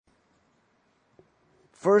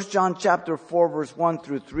1 John chapter 4, verse 1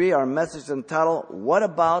 through 3, our message entitled, What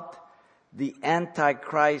About the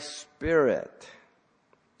Antichrist Spirit?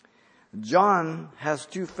 John has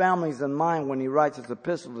two families in mind when he writes his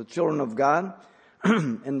epistle, the children of God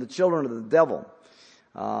and the children of the devil.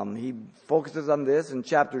 He focuses on this in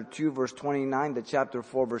chapter 2, verse 29 to chapter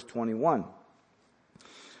 4, verse 21.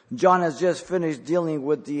 John has just finished dealing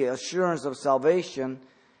with the assurance of salvation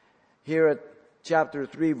here at chapter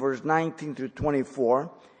 3, verse 19 through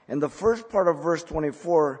 24. And the first part of verse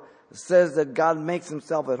 24 says that God makes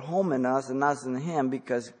himself at home in us and us in him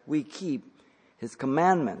because we keep his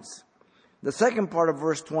commandments. The second part of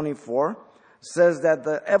verse 24 says that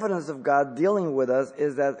the evidence of God dealing with us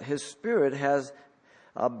is that his Spirit has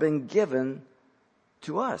been given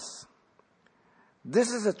to us.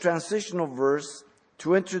 This is a transitional verse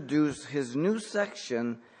to introduce his new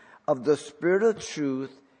section of the Spirit of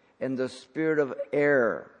truth and the spirit of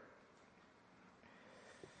error.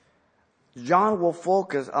 John will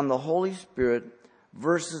focus on the Holy Spirit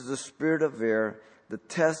versus the spirit of error, the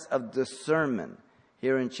test of discernment,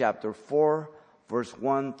 here in chapter 4, verse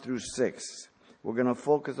 1 through 6. We're going to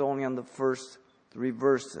focus only on the first 3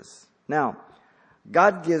 verses. Now,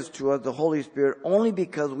 God gives to us the Holy Spirit only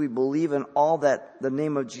because we believe in all that the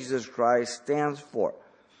name of Jesus Christ stands for.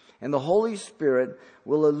 And the Holy Spirit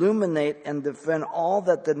will illuminate and defend all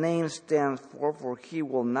that the name stands for he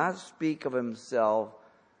will not speak of himself,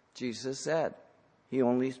 Jesus said. He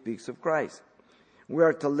only speaks of Christ. We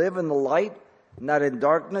are to live in the light, not in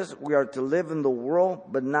darkness. We are to live in the world,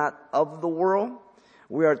 but not of the world.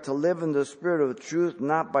 We are to live in the spirit of truth,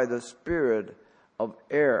 not by the spirit of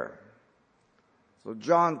error. So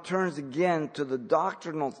John turns again to the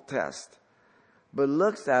doctrinal test, but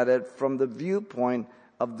looks at it from the viewpoint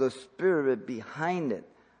of the spirit behind it,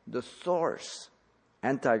 the source,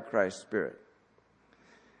 Antichrist spirit.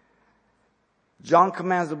 John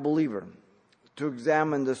commands the believer to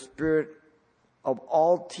examine the spirit of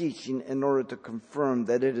all teaching in order to confirm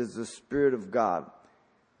that it is the Spirit of God,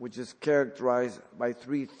 which is characterized by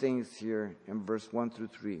 3 things here in verse 1 through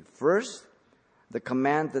 3. First, the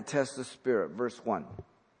command to test the Spirit, verse 1.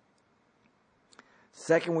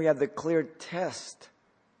 Second, we have the clear test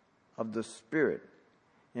of the Spirit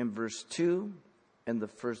in verse 2 and the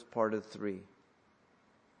first part of 3.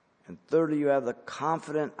 And thirdly, you have the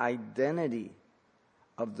confident identity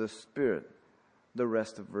of the Spirit, the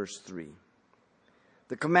rest of verse 3.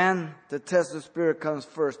 The command to test the Spirit comes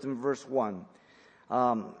first in verse 1.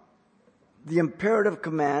 The imperative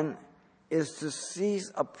command is to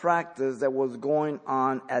cease a practice that was going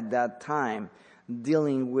on at that time,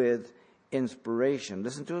 dealing with inspiration.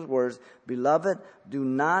 Listen to his words. Beloved, do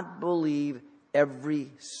not believe every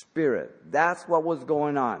spirit. That's what was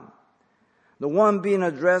going on. The one being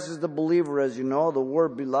addressed is the believer, as you know. The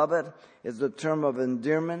word beloved is the term of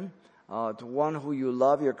endearment to one who you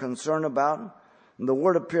love, you're concerned about. And the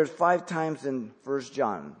word appears 5 times in 1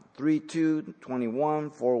 John. 3:2,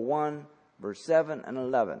 21, 4:1, verse 7, and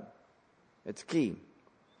 11. It's key.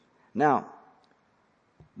 Now,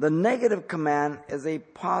 the negative command is a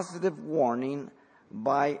positive warning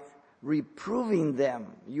by reproving them.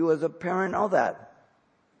 You as a parent know that.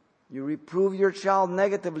 You reprove your child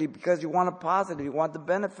negatively because you want a positive. You want the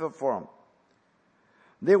benefit for them.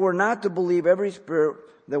 They were not to believe every spirit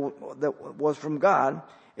that was from God.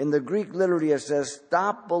 In the Greek, literally, it says,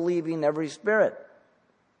 stop believing every spirit.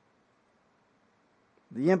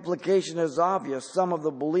 The implication is obvious. Some of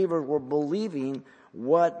the believers were believing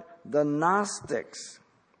what the Gnostics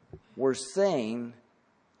were saying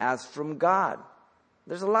as from God.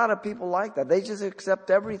 There's a lot of people like that. They just accept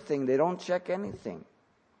everything. They don't check anything.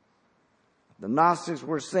 The Gnostics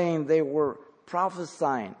were saying they were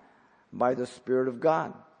prophesying by the Spirit of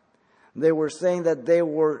God. They were saying that they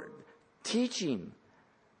were teaching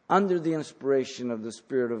under the inspiration of the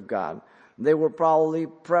Spirit of God. They were probably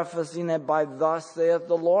prefacing it by thus saith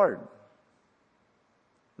the Lord.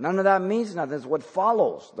 None of that means nothing. It's what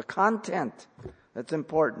follows, the content that's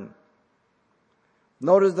important.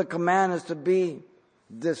 Notice the command is to be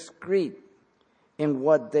discreet in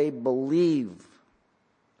what they believe,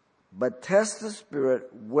 but test the Spirit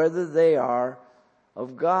whether they are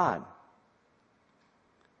of God.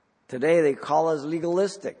 Today they call us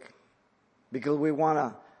legalistic because we want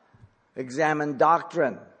to examine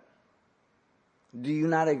doctrine. Do you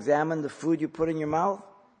not examine the food you put in your mouth?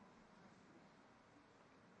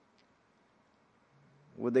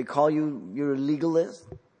 Would they call you're a legalist?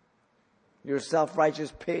 You're a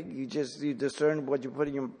self-righteous pig? You discern what you put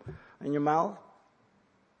in your mouth?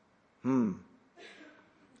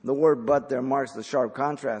 The word but there marks the sharp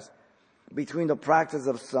contrast between the practice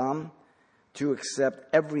of some to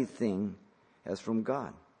accept everything as from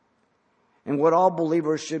God. And what all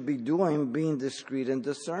believers should be doing, being discreet and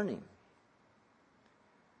discerning.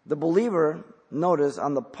 The believer, notice,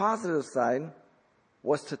 on the positive side,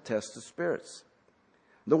 was to test the spirits.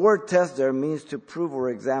 The word test there means to prove or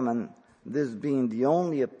examine, this being the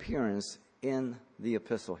only appearance in the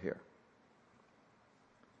epistle here.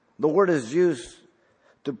 The word is used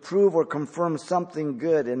to prove or confirm something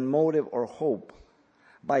good in motive or hope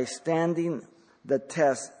by standing the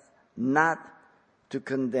test, not to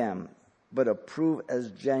condemn, but approve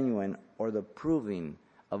as genuine, or the proving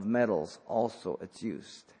of metals also it's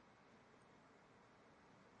used.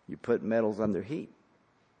 You put metals under heat,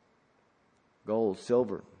 gold,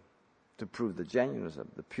 silver, to prove the genuineness of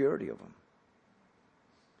the purity of them.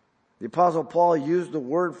 The Apostle Paul used the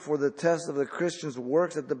word for the test of the Christian's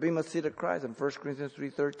works at the bema seat of Christ in 1 Corinthians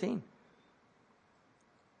 3:13.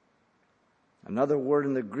 Another word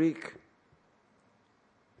in the Greek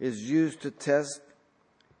is used to test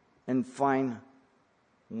and find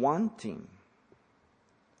wanting.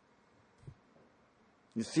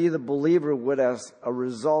 You see, the believer would as a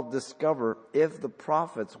result discover if the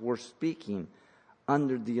prophets were speaking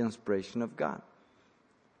under the inspiration of God.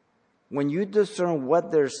 When you discern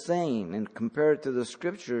what they're saying and compare it to the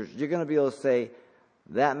scriptures, you're going to be able to say,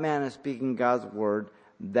 that man is speaking God's word,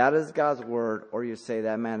 that is God's word, or you say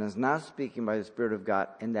that man is not speaking by the Spirit of God,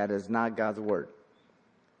 and that is not God's word.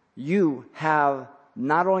 You have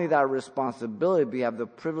not only that responsibility, but you have the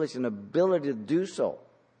privilege and ability to do so.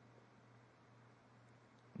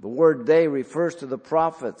 The word they refers to the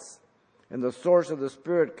prophets, and the source of the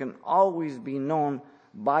Spirit can always be known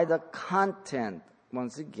by the content,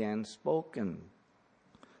 once again, spoken.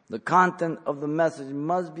 The content of the message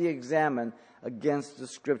must be examined against the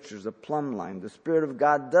scriptures, the plumb line. The Spirit of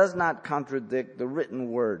God does not contradict the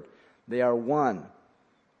written word. They are one.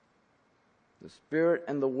 The Spirit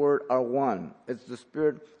and the Word are one. It's the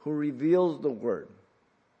Spirit who reveals the Word.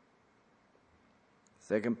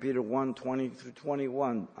 2 Peter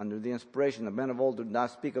 1:20-21, under the inspiration, the men of old did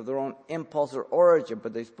not speak of their own impulse or origin,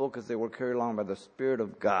 but they spoke as they were carried along by the Spirit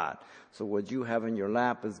of God. So what you have in your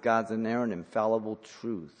lap is God's inerrant, infallible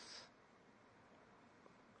truth.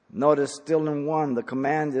 Notice, still in 1, the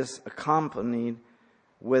command is accompanied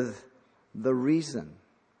with the reason.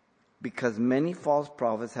 Because many false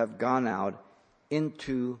prophets have gone out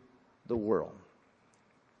into the world.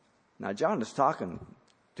 Now, John is talking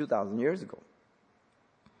 2,000 years ago.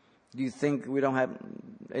 Do you think we don't have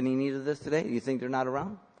any need of this today? Do you think they're not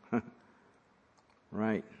around?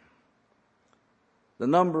 Right. The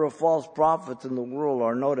number of false prophets in the world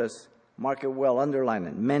are, notice, mark it well, underline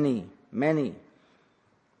it, many, many.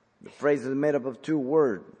 The phrase is made up of 2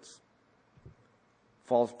 words.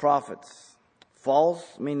 False prophets.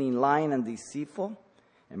 False, meaning lying and deceitful,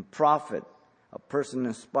 and prophet, a person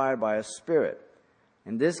inspired by a spirit.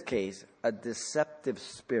 In this case, a deceptive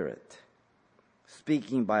spirit,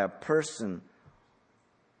 speaking by a person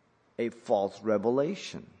a false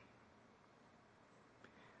revelation.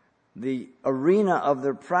 The arena of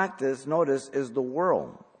their practice, notice, is the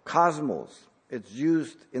world, cosmos. It's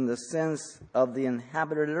used in the sense of the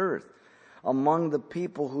inhabited earth, among the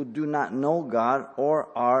people who do not know God or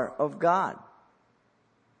are of God.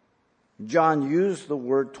 John used the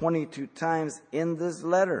word 22 times in this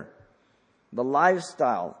letter. The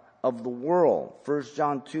lifestyle of the world, 1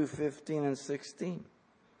 John 2:15 and 16.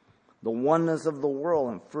 The oneness of the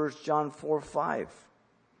world in 1 John 4:5.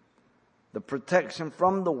 The protection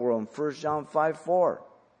from the world in 1 John 5:4.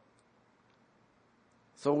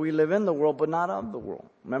 So we live in the world, but not of the world.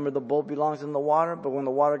 Remember, the boat belongs in the water, but when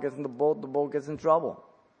the water gets in the boat gets in trouble.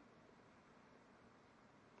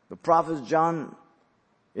 The prophets John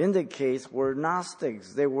indicates were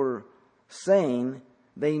Gnostics. They were saying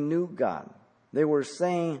they knew God. They were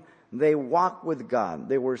saying they walked with God.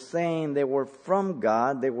 They were saying they were from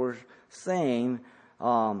God. They were saying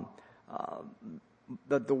that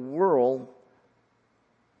the world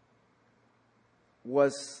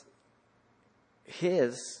was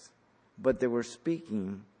His, but they were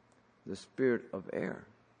speaking the spirit of error.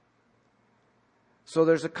 So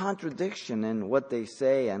there's a contradiction in what they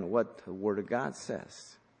say and what the Word of God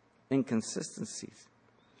says. Inconsistencies.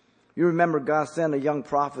 You remember God sent a young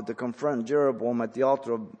prophet to confront Jeroboam at the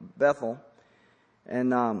altar of Bethel.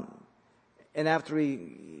 And after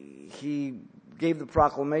he gave the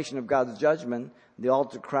proclamation of God's judgment, the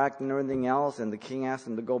altar cracked and everything else, and the king asked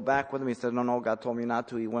him to go back with him. He said, no, God told me not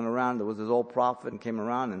to. He went around. There was his old prophet and came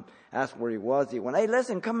around and asked where he was. He went, hey,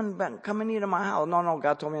 listen, come and eat in my house. No,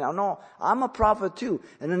 God told me not. No, I'm a prophet too.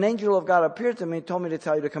 And an angel of God appeared to me and told me to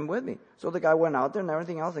tell you to come with me. So the guy went out there and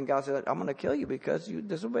everything else, and God said, I'm going to kill you because you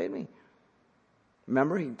disobeyed me.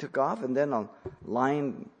 Remember, he took off and then a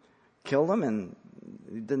lion killed him and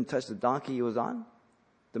he didn't touch the donkey he was on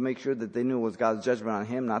to make sure that they knew it was God's judgment on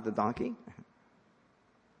him, not the donkey.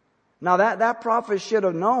 Now that prophet should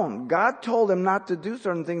have known. God told him not to do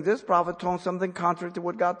certain things. This prophet told him something contrary to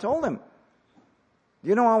what God told him.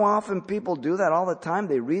 You know how often people do that all the time?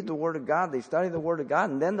 They read the Word of God, they study the Word of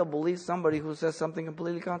God, and then they'll believe somebody who says something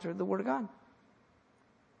completely contrary to the Word of God.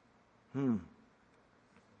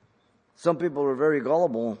 Some people are very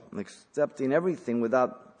gullible, accepting everything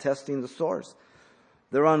without testing the source.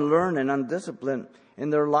 They're unlearned and undisciplined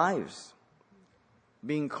in their lives,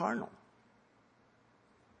 being carnal.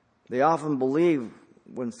 They often believe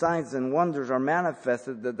when signs and wonders are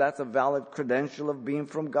manifested that that's a valid credential of being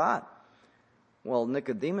from God. Well,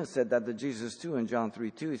 Nicodemus said that to Jesus too in John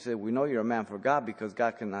 3:2. He said, we know you're a man for God because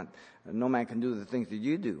no man can do the things that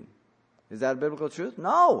you do. Is that a biblical truth?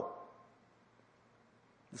 No.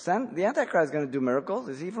 The Antichrist is going to do miracles.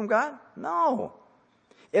 Is he from God? No.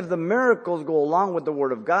 If the miracles go along with the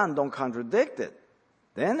Word of God and don't contradict it,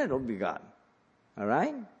 then it'll be God. All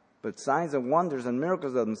right? But signs and wonders and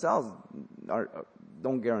miracles of themselves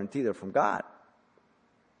don't guarantee they're from God.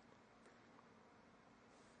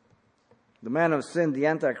 The man of sin, the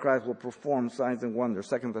Antichrist, will perform signs and wonders.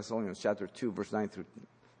 2 Thessalonians chapter 2, verse 9 through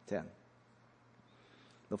 10.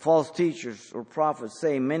 The false teachers or prophets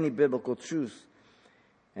say many biblical truths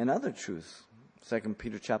and other truths. 2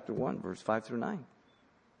 Peter chapter 1, verse 5 through 9.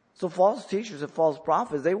 So false teachers and false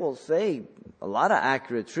prophets, they will say a lot of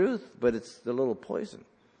accurate truth, but it's the little poison.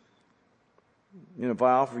 You know, if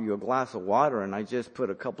I offer you a glass of water and I just put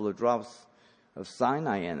a couple of drops of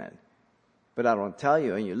cyanide in it, but I don't tell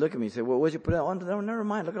you, and you look at me and say, well, what'd you put it on? Oh, never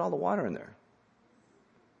mind, look at all the water in there.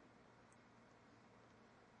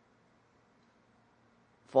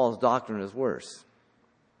 False doctrine is worse.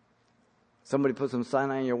 Somebody puts some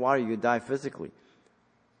cyanide in your water, you die physically.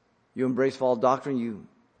 You embrace false doctrine,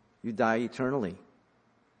 you die eternally.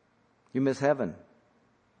 You miss heaven.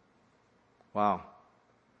 Wow.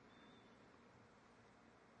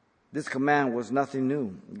 This command was nothing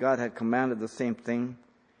new. God had commanded the same thing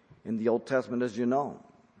in the Old Testament, as you know.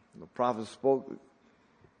 The prophets spoke.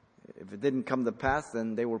 If it didn't come to pass,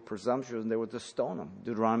 then they were presumptuous and they were to stone them.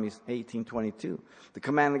 Deuteronomy 18:22. The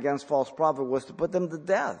command against false prophet was to put them to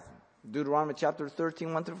death. Deuteronomy chapter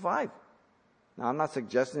 13, 1 through 5. Now, I'm not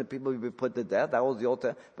suggesting that people be put to death. That was the Old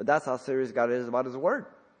Testament. But that's how serious God is about His Word.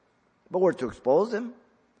 But we're to expose them.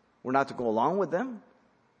 We're not to go along with them.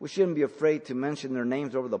 We shouldn't be afraid to mention their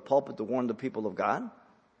names over the pulpit to warn the people of God.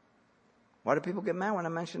 Why do people get mad when I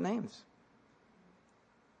mention names?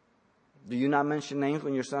 Do you not mention names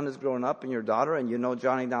when your son is growing up and your daughter and you know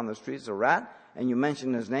Johnny down the street is a rat and you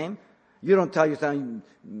mention his name? You don't tell your son,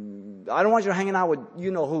 I don't want you hanging out with you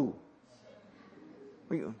know who.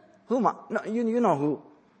 Who? No, you know who.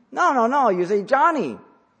 No. You say Johnny.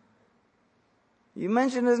 You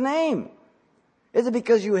mention his name. Is it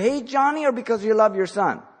because you hate Johnny or because you love your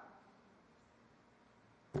son?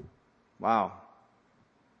 Wow.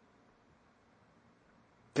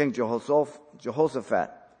 King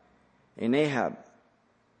Jehoshaphat and Ahab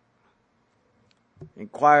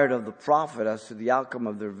inquired of the prophet as to the outcome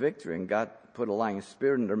of their victory, and God put a lying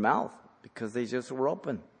spirit in their mouth because they just were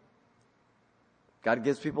open. God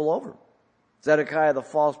gives people over. Zedekiah, the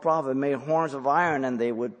false prophet, made horns of iron, and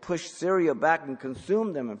they would push Syria back and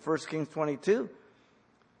consume them in 1 Kings 22.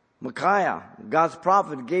 Micaiah, God's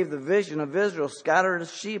prophet, gave the vision of Israel scattered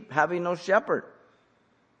as sheep, having no shepherd.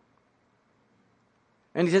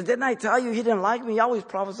 And he says, didn't I tell you he didn't like me? He always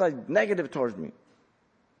prophesied negative towards me.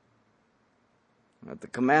 At the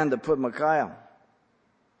command to put Micaiah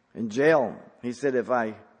in jail, he said, if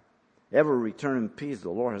I ever return in peace, the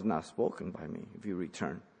Lord has not spoken by me. If you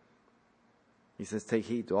return. He says, take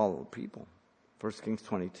heed to all the people. 1 Kings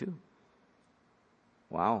 22.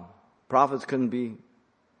 Wow. Prophets couldn't be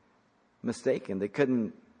mistaken. They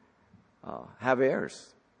couldn't have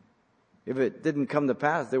errors. If it didn't come to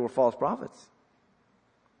pass, they were false prophets.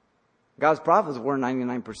 God's prophets were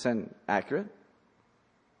 99% accurate.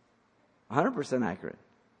 100% accurate.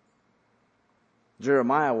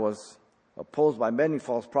 Jeremiah was opposed by many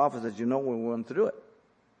false prophets, as you know, when we went through it.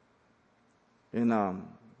 In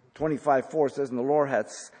 25:4 says, and the Lord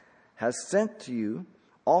has sent to you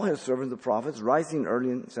all His servants, the prophets, rising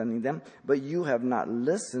early and sending them, but you have not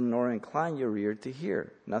listened nor inclined your ear to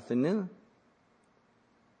hear. Nothing new.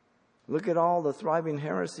 Look at all the thriving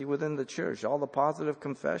heresy within the church, all the positive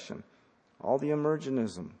confession, all the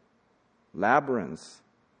emergenism, labyrinths,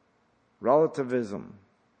 relativism,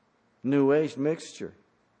 New Age mixture,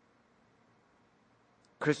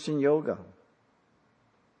 Christian yoga,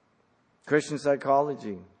 Christian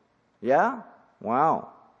psychology. Yeah? Wow.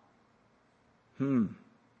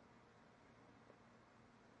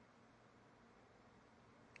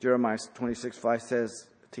 Jeremiah 26:5 says,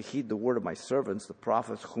 to heed the word of my servants, the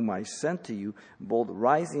prophets whom I sent to you, both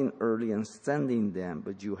rising early and sending them,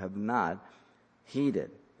 but you have not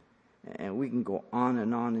heeded. And we can go on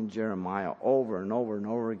in Jeremiah over and over and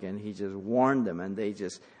over again. He just warned them, and they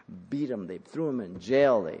just beat him. They threw him in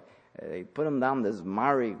jail. They put him down this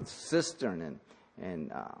miry cistern,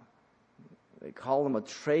 and they called him a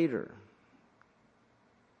traitor.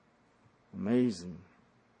 Amazing.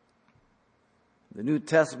 The New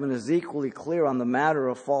Testament is equally clear on the matter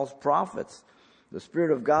of false prophets. The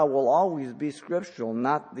Spirit of God will always be scriptural,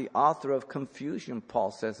 not the author of confusion,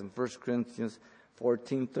 Paul says in 1 Corinthians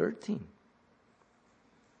 14:13.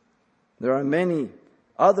 There are many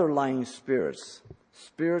other lying spirits,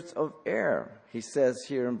 spirits of error, he says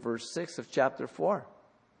here in verse 6 of chapter 4.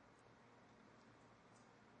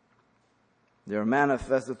 They are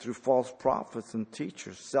manifested through false prophets and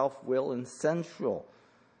teachers, self-will and sensual.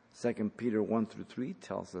 2 Peter 1-3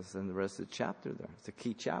 tells us in the rest of the chapter there. It's a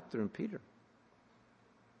key chapter in Peter.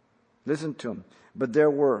 Listen to him. But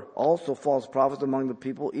there were also false prophets among the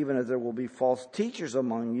people, even as there will be false teachers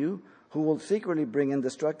among you, who will secretly bring in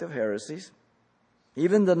destructive heresies,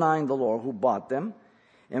 even denying the Lord who bought them,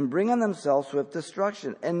 and bring on themselves swift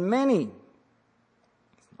destruction. And many,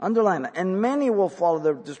 underline that, and many will follow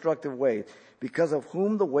their destructive ways, because of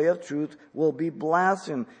whom the way of truth will be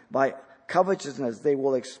blasphemed. By covetousness they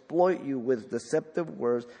will exploit you with deceptive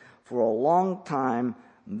words. For a long time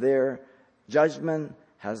their judgment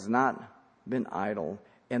has not been idle,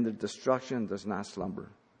 and their destruction does not slumber.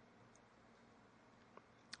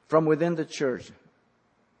 From within the church,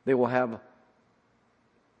 they will have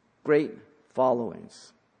great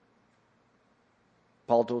followings.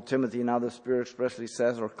 Paul told Timothy, now the Spirit expressly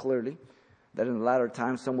says, or clearly, that in the latter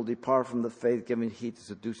times some will depart from the faith, giving heed to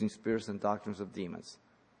seducing spirits and doctrines of demons.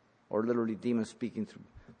 Or literally demons speaking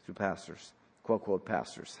through pastors, quote, quote,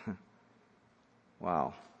 pastors.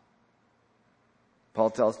 Wow. Paul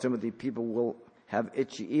tells Timothy people will have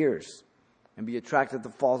itchy ears and be attracted to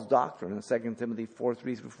false doctrine in 2 Timothy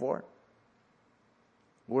 4:3-4.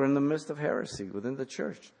 We're in the midst of heresy within the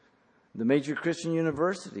church. The major Christian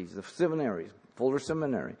universities, the seminaries, Fuller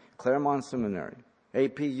Seminary, Claremont Seminary,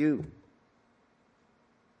 APU.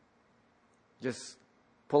 Just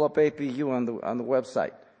pull up APU on the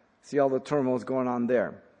website. See all the turmoil going on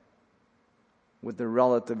there with their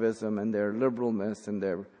relativism and their liberalness and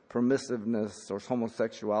their permissiveness or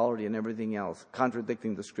homosexuality and everything else,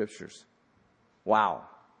 contradicting the scriptures. Wow.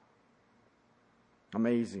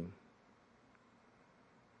 Amazing.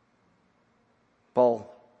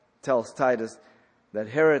 Paul tells Titus that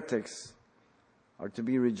heretics are to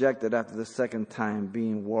be rejected after the second time,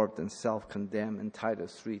 being warped and self-condemned in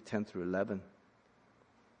Titus 3:10-11.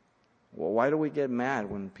 Well, why do we get mad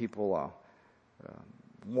when people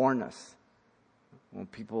warn us? When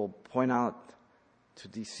people point out to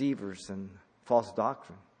deceivers and false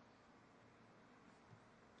doctrine?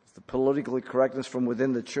 It's the politically correctness from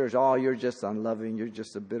within the church. Oh, you're just unloving. You're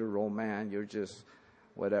just a bitter old man. You're just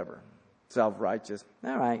whatever. Self-righteous.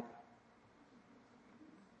 All right.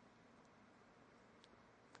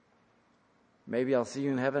 Maybe I'll see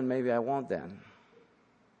you in heaven. Maybe I won't then.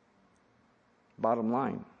 Bottom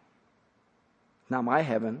line. Not my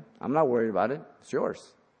heaven. I'm not worried about it. It's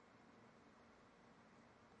yours.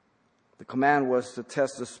 The command was to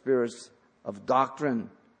test the spirits of doctrine.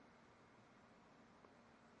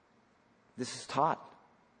 This is taught.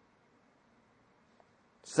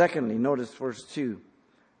 Secondly, notice verse 2,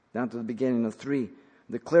 down to the beginning of 3.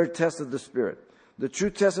 The clear test of the Spirit. The true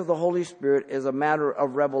test of the Holy Spirit is a matter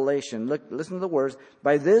of revelation. Look, listen to the words.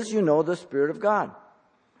 By this you know the Spirit of God.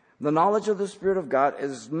 The knowledge of the Spirit of God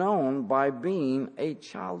is known by being a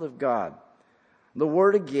child of God. The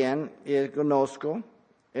word again is gnosko,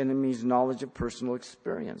 and it means knowledge of personal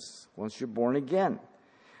experience. Once you're born again.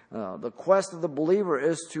 The quest of the believer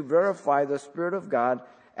is to verify the Spirit of God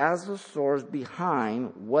as the source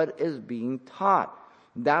behind what is being taught.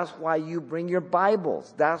 That's why you bring your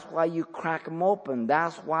Bibles. That's why you crack them open.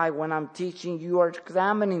 That's why when I'm teaching, you are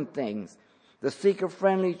examining things. The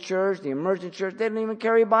seeker-friendly church, the emergent church, they don't even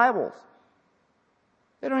carry Bibles.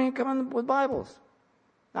 They don't even come in with Bibles.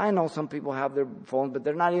 I know some people have their phones, but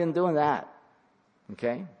they're not even doing that.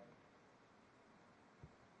 Okay?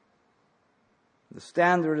 The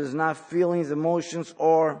standard is not feelings, emotions,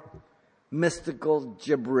 or mystical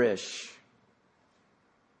gibberish.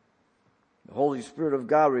 The Holy Spirit of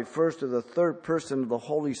God refers to the third person of the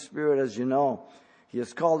Holy Spirit, as you know. He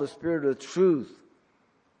is called the Spirit of truth.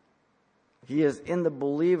 He is in the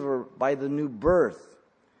believer by the new birth.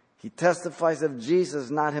 He testifies of Jesus,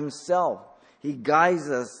 not himself. He guides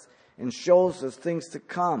us and shows us things to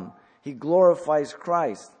come. He glorifies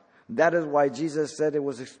Christ. That is why Jesus said it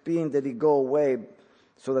was expedient that he go away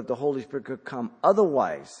so that the Holy Spirit could come.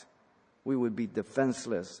 Otherwise, we would be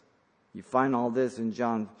defenseless. You find all this in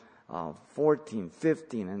John 14,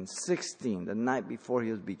 15, and 16, the night before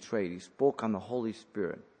he was betrayed. He spoke on the Holy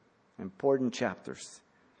Spirit. Important chapters.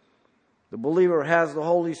 The believer has the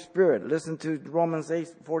Holy Spirit. Listen to Romans 8,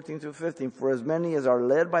 14 through 15. For as many as are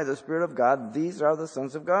led by the Spirit of God, these are the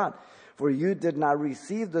sons of God. For you did not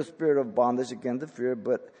receive the spirit of bondage again to fear,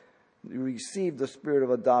 but you received the spirit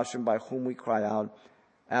of adoption by whom we cry out,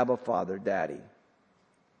 Abba, Father, Daddy.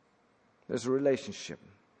 There's a relationship.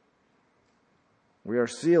 We are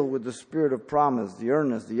sealed with the spirit of promise, the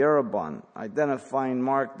earnest, the arrabon, identifying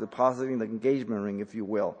mark, depositing the engagement ring, if you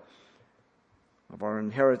will, of our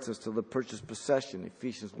inheritance to the purchased possession,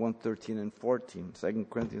 Ephesians 1:13 and 14, 2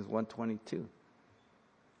 Corinthians 1:22.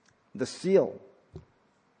 The seal.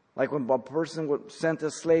 Like when a person sent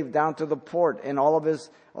a slave down to the port and all of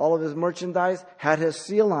his merchandise had his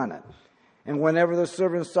seal on it. And whenever the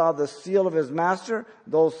servant saw the seal of his master,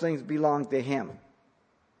 those things belonged to him.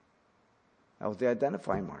 That was the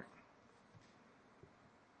identifying mark.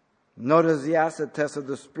 Notice the acid test of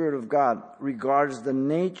the Spirit of God regards the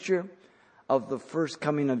nature of the first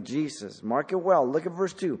coming of Jesus. Mark it well. Look at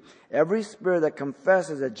verse 2. Every spirit that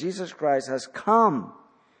confesses that Jesus Christ has come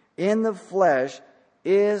in the flesh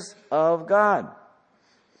is of God.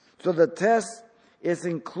 So the test is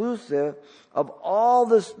inclusive of all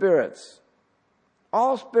the spirits.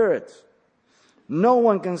 All spirits. No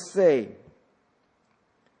one can say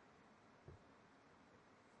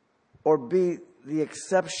or be the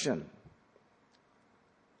exception.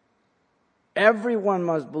 Everyone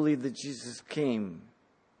must believe that Jesus came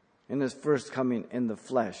in his first coming in the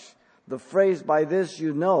flesh. The phrase, by this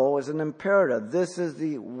you know, is an imperative. This is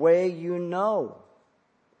the way you know.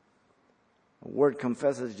 The word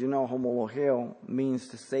confesses, homologeo, means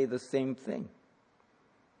to say the same thing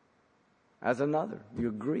as another. You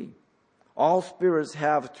agree. All spirits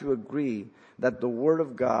have to agree that the Word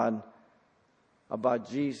of God about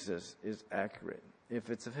Jesus is accurate,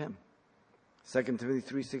 if it's of him. 2 Timothy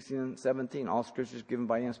 3:16 and 17. All scripture is given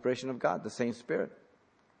by inspiration of God, the same Spirit.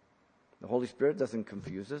 The Holy Spirit doesn't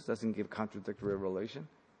confuse us, doesn't give contradictory revelation.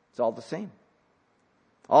 It's all the same.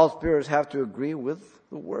 All spirits have to agree with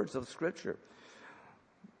the words of Scripture.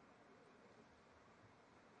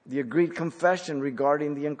 The agreed confession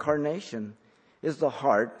regarding the incarnation is the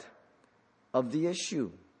heart of the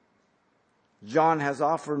issue. John has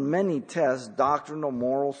offered many tests, doctrinal,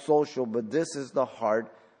 moral, social, but this is the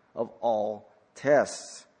heart of all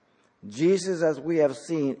tests. Jesus, as we have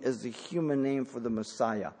seen, is the human name for the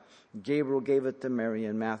Messiah. Gabriel gave it to Mary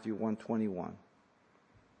in Matthew 1:21.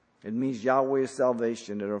 It means Yahweh is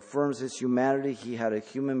salvation. It affirms his humanity. He had a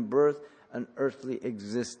human birth, an earthly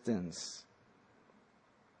existence.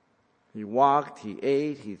 He walked, he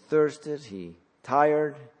ate, he thirsted, he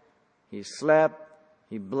tired, he slept,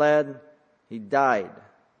 he bled, he died.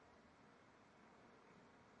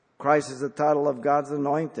 Christ is the title of God's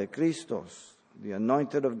anointed, Christos, the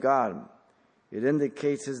anointed of God. It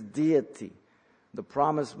indicates his deity, the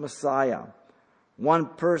promised Messiah. One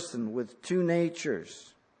person with two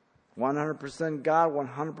natures, 100% God,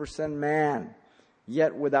 100% man,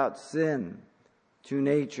 yet without sin, two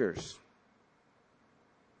natures.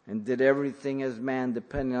 And did everything as man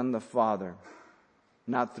depending on the Father,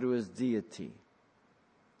 not through his deity.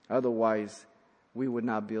 Otherwise, we would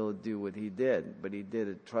not be able to do what he did. But he did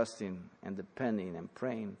it trusting and depending and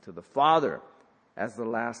praying to the Father as the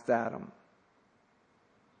last Adam.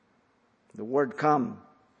 The word come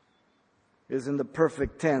is in the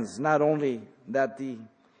perfect tense. Not only that he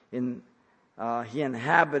inhabited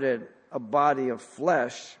a body of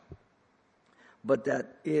flesh, but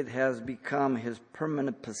that it has become his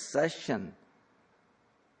permanent possession.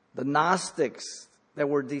 The Gnostics that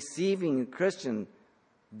were deceiving Christians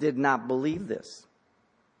did not believe this.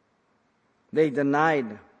 They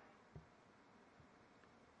denied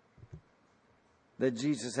that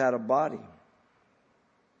Jesus had a body.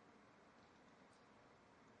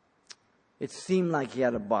 It seemed like he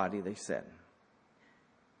had a body, they said.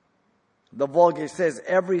 The Vulgate says,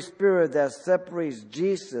 every spirit that separates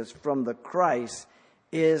Jesus from the Christ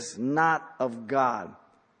is not of God.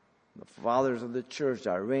 The fathers of the church,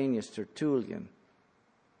 Irenaeus, Tertullian,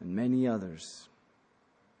 and many others.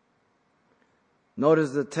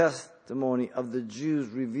 Notice the testimony of the Jews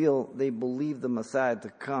reveal they believed the Messiah to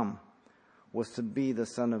come was to be the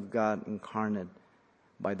Son of God incarnate.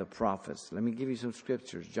 by the prophets. Let me give you some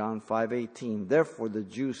scriptures. John 5:18. Therefore the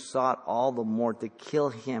Jews sought all the more to kill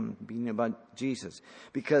him, being about Jesus,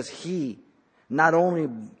 because he not only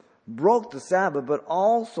broke the Sabbath, but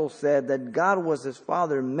also said that God was his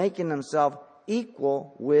Father, making himself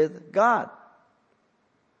equal with God.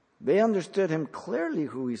 They understood him clearly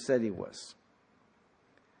who he said he was.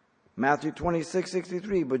 Matthew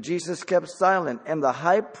 26:63. But Jesus kept silent, and the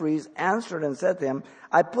high priest answered and said to him,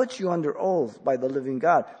 I put you under oath by the living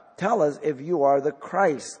God. Tell us if you are the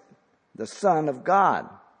Christ, the Son of God.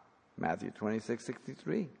 Matthew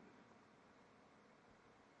 26:63.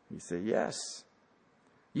 He said, yes.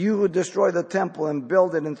 You who destroy the temple and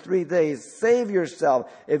build it in 3 days, save yourself.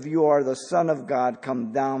 If you are the Son of God,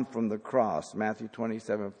 come down from the cross. Matthew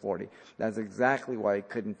 27:40. That's exactly why he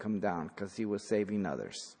couldn't come down, because he was saving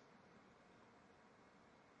others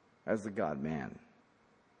as the God-man.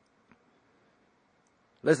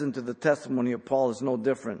 Listen to the testimony of Paul. It's no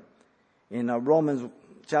different. In Romans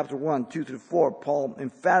chapter 1, 2 through 4, Paul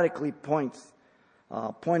emphatically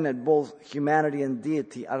pointed both humanity and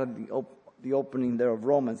deity out of the opening there of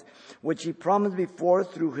Romans, which he promised before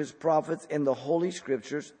through his prophets in the Holy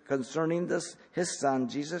Scriptures concerning his Son,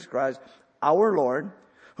 Jesus Christ, our Lord,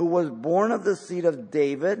 who was born of the seed of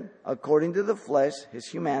David, according to the flesh, his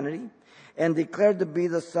humanity, and declared to be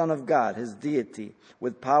the Son of God, his deity,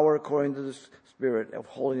 with power according to the Spirit of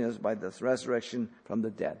holiness by the resurrection from the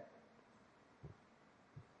dead.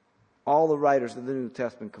 All the writers of the New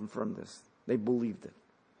Testament confirm this. They believed it.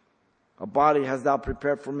 A body hast thou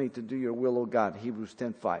prepared for me to do your will, O God. Hebrews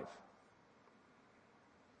 10:5.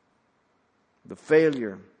 The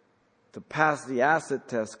failure to pass the acid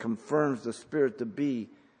test confirms the spirit to be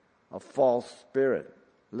a false spirit.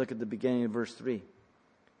 Look at the beginning of verse 3.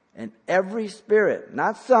 And every spirit,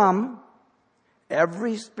 not some,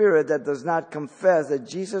 every spirit that does not confess that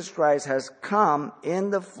Jesus Christ has come in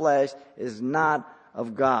the flesh is not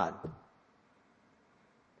of God.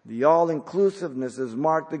 The all-inclusiveness is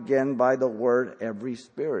marked again by the word every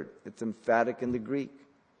spirit. It's emphatic in the Greek.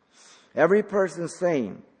 Every person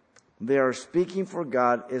saying they are speaking for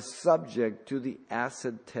God is subject to the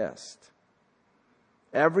acid test.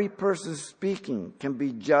 Every person speaking can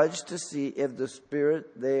be judged to see if the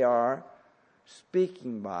spirit they are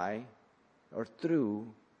speaking by or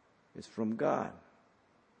through is from God.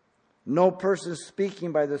 No person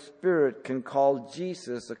speaking by the Spirit can call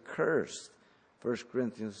Jesus accursed. 1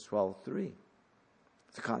 Corinthians 12:3.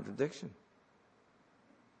 It's a contradiction.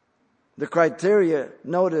 The criteria,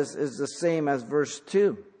 notice, is the same as verse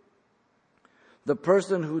 2. The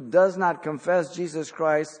person who does not confess Jesus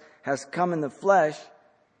Christ has come in the flesh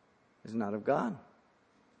is not of God.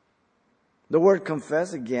 The word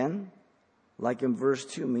confess, again, like in verse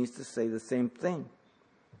 2, means to say the same thing.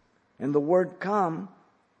 And the word come,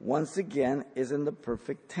 once again, is in the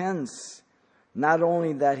perfect tense. Not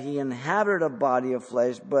only that he inhabited a body of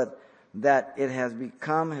flesh, but that it has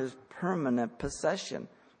become his permanent possession.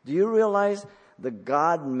 Do you realize the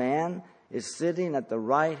God-man is sitting at the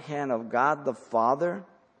right hand of God the Father,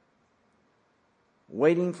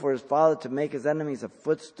 waiting for his Father to make his enemies a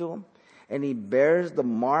footstool? And he bears the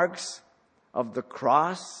marks of the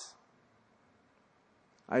cross.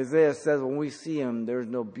 Isaiah says when we see him, there is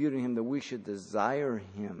no beauty in him that we should desire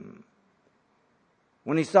him.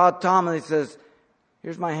 When he saw Thomas, he says,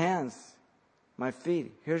 here's my hands, my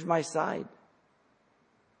feet, here's my side.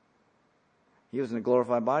 He was in a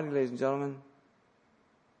glorified body, ladies and gentlemen,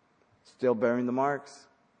 still bearing the marks.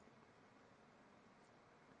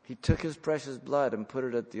 He took his precious blood and put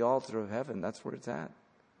it at the altar of heaven. That's where it's at.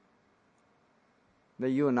 That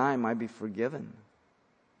you and I might be forgiven.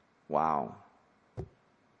 Wow.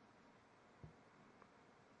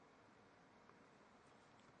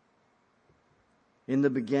 In the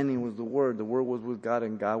beginning was the Word was with God,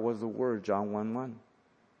 and God was the Word, John 1:1.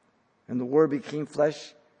 And the Word became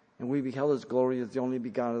flesh, and we beheld his glory as the only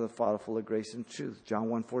begotten of the Father, full of grace and truth, John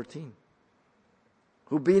 1:14.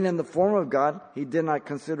 Who being in the form of God, he did not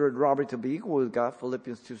consider it robbery to be equal with God,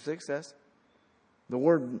 Philippians 2:6 says. The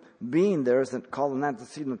word being there isn't called an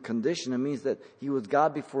antecedent condition. It means that he was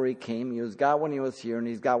God before he came, he was God when he was here, and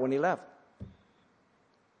he's God when he left.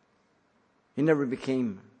 He never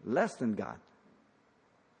became less than God,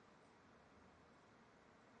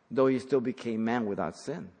 though he still became man without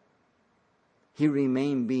sin. He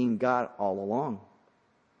remained being God all along.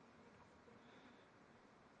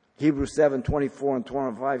 Hebrews 7:24 and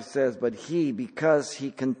 25 says, but he, because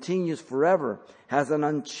he continues forever, has an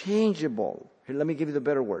unchangeable, here, let me give you the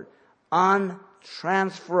better word,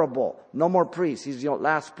 untransferable. No more priest. He's the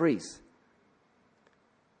last priest.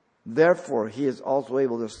 Therefore, he is also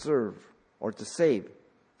able to serve or to save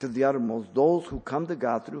to the uttermost those who come to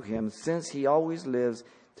God through him, since he always lives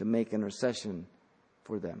to make intercession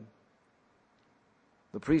for them.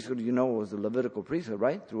 The priesthood, was the Levitical priesthood,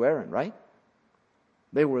 right? Through Aaron, right?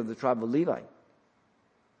 They were the tribe of Levi.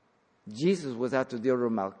 Jesus was after the order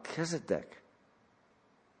of Melchizedek,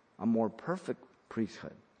 a more perfect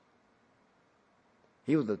priesthood.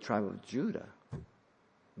 He was the tribe of Judah,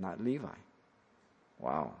 not Levi.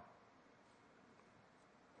 Wow.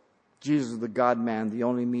 Jesus is the God-man, the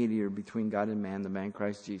only mediator between God and man, the man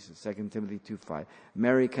Christ Jesus. 2 Timothy 2:5.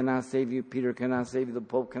 Mary cannot save you. Peter cannot save you. The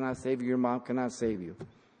Pope cannot save you. Your mom cannot save you.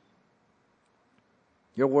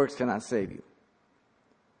 Your works cannot save you.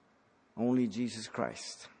 Only Jesus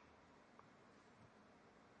Christ.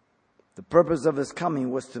 The purpose of his coming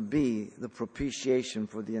was to be the propitiation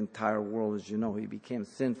for the entire world. As you know, he became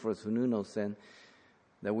sin for us who knew no sin,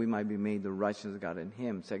 that we might be made the righteousness of God in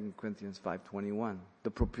him. 2 Corinthians 5:21.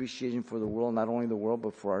 The propitiation for the world, not only the world,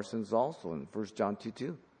 but for our sins also, in 1 John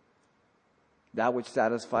 2:2. That which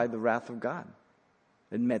satisfied the wrath of God.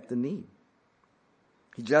 It met the need.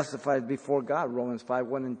 He justified before God, Romans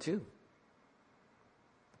 5:1 and 2.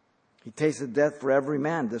 He tasted death for every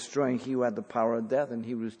man, destroying he who had the power of death, in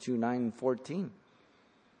Hebrews 2:9 and 14.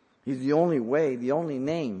 He's the only way, the only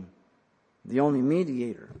name, the only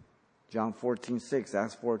mediator. John 14:6,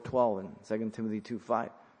 Acts 4:12, and 2 Timothy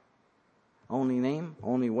 2:5. Only name,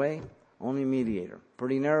 only way, only mediator.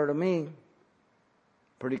 Pretty narrow to me.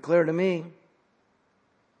 Pretty clear to me.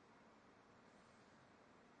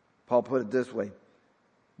 Paul put it this way.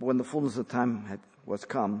 But when the fullness of time was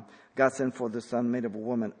come, God sent forth the Son made of a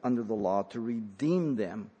woman under the law to redeem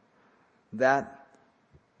them that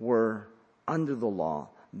were under the law,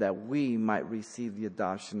 that we might receive the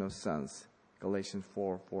adoption of sons. Galatians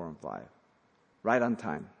 4:4 and 5. Right on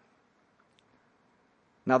time.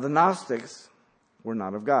 Now the Gnostics were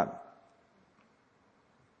not of God.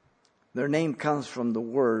 Their name comes from the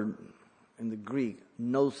word in the Greek,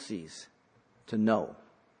 gnosis, to know.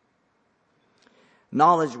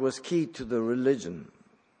 Knowledge was key to the religion.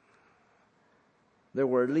 There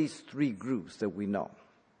were at least 3 groups that we know.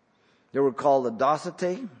 They were called the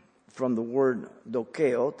Docete, from the word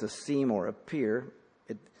dokeo, to seem or appear,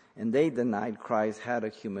 and they denied Christ had a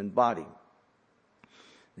human body.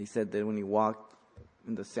 They said that when he walked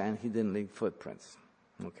in the sand, he didn't leave footprints.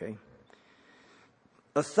 Okay.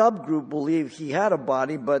 A subgroup believed he had a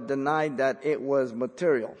body, but denied that it was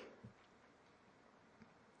material.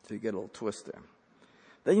 So you get a little twist there.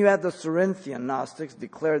 Then you had the Cerinthian Gnostics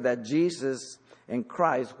declared that Jesus and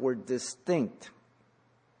Christ were distinct.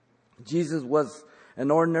 Jesus was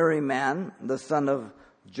an ordinary man, the son of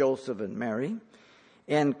Joseph and Mary,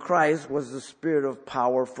 and Christ was the spirit of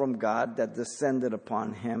power from God that descended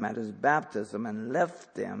upon him at his baptism and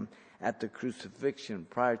left him at the crucifixion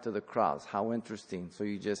prior to the cross. How interesting. So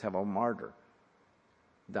you just have a martyr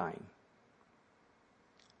dying.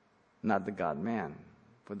 Not the God-man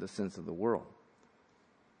for the sins of the world.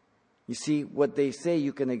 You see, what they say,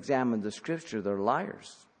 you can examine the scripture. They're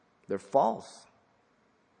liars. They're false.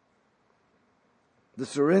 The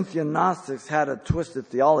Cerinthian Gnostics had a twisted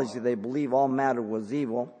theology. They believed all matter was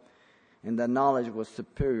evil and that knowledge was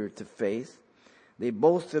superior to faith. They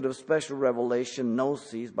boasted of special revelation,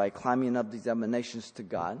 gnosis, by climbing up these emanations to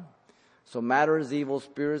God. So matter is evil,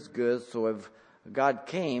 spirit is good. So if God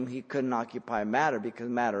came, he couldn't occupy matter because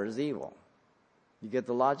matter is evil. You get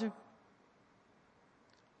the logic?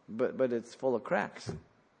 But it's full of cracks.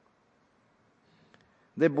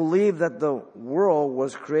 They believed that the world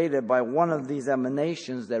was created by one of these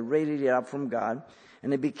emanations that radiated out from God,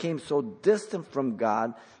 and it became so distant from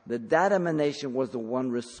God that that emanation was the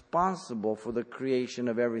one responsible for the creation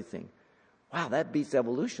of everything. Wow, that beats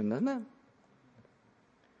evolution, doesn't it?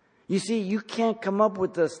 You see, you can't come up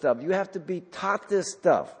with this stuff. You have to be taught this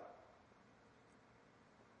stuff.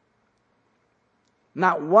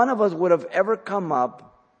 Not one of us would have ever come up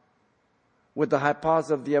with the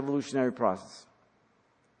hypothesis of the evolutionary process,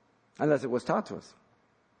 unless it was taught to us.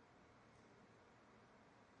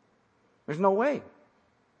 There's no way.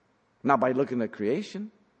 Not by looking at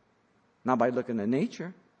creation, not by looking at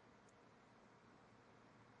nature.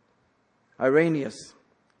 Irenaeus,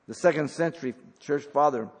 the 2nd century church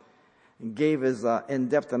father, gave his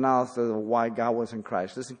in-depth analysis of why God was in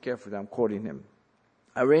Christ. Listen carefully, I'm quoting him.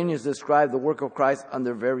 Irenaeus described the work of Christ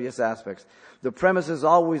under various aspects. The premise is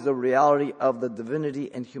always the reality of the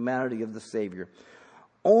divinity and humanity of the Savior.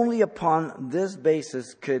 Only upon this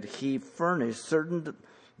basis could he furnish certain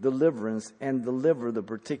deliverance and deliver the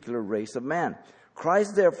particular race of man.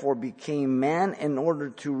 Christ therefore became man in order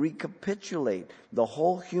to recapitulate the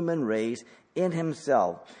whole human race in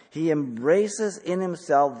himself. He embraces in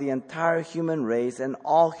himself the entire human race and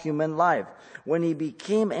all human life. When he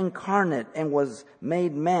became incarnate and was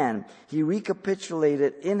made man, he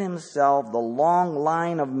recapitulated in himself the long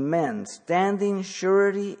line of men, standing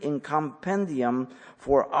surety in compendium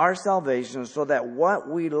for our salvation, so that what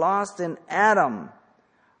we lost in Adam,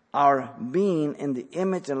 our being in the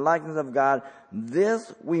image and likeness of God,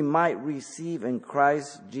 this we might receive in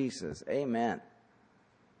Christ Jesus. Amen.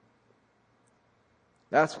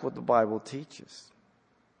 That's what the Bible teaches.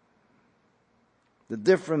 The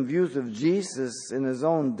different views of Jesus in his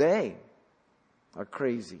own day are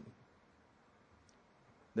crazy.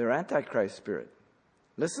 They're Antichrist spirit.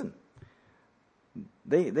 Listen,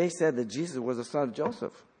 they said that Jesus was the son of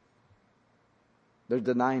Joseph. They're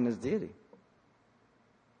denying his deity.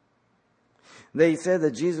 They said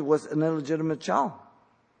that Jesus was an illegitimate child.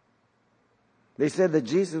 They said that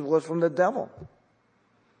Jesus was from the devil.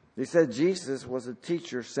 They said Jesus was a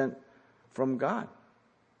teacher sent from God,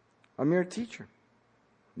 a mere teacher.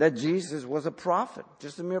 That Jesus was a prophet,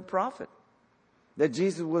 just a mere prophet. That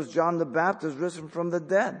Jesus was John the Baptist risen from the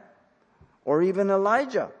dead, or even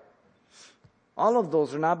Elijah. All of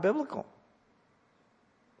those are not biblical.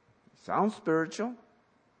 Sound spiritual,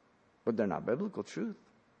 but they're not biblical truth.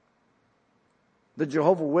 The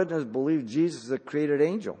Jehovah's Witnesses believe Jesus is a created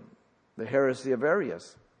angel, the heresy of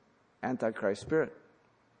Arius, Antichrist spirit.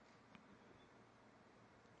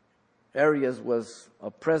 Arius was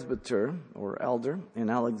a presbyter or elder in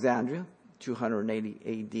Alexandria,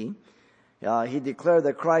 280 AD. He declared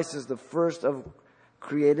that Christ is the first of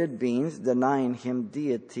created beings, denying him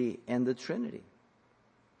deity and the Trinity.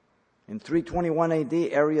 In 321 AD,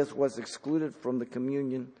 Arius was excluded from the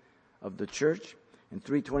communion of the church. In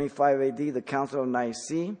 325 AD, the Council of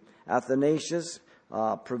Nicaea, Athanasius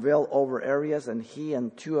prevailed over Arius, and he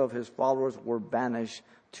and two of his followers were banished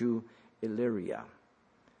to Illyria.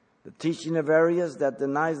 The teaching of Arius that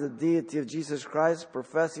denies the deity of Jesus Christ,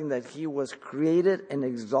 professing that he was created and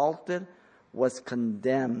exalted, was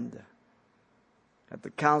condemned. At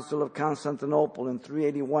the Council of Constantinople in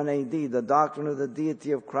 381 AD, the doctrine of the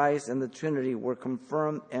deity of Christ and the Trinity were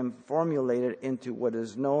confirmed and formulated into what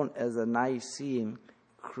is known as the Nicene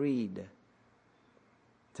Creed.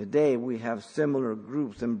 Today we have similar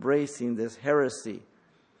groups embracing this heresy.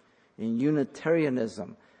 In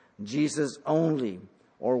Unitarianism, Jesus only,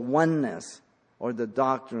 or oneness, or the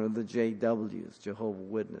doctrine of the JWs, Jehovah's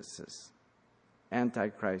Witnesses,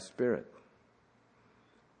 Antichrist spirit.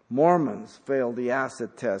 Mormons failed the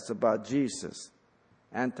acid test about Jesus,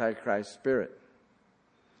 Antichrist spirit.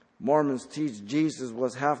 Mormons teach Jesus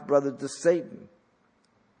was half-brother to Satan.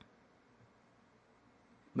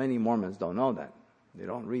 Many Mormons don't know that. They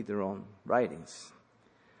don't read their own writings.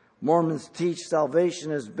 Mormons teach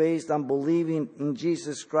salvation is based on believing in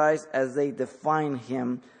Jesus Christ as they define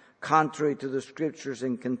him, contrary to the scriptures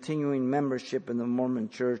and continuing membership in the Mormon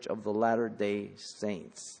Church of the Latter-day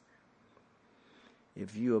Saints.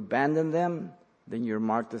 If you abandon them, then you're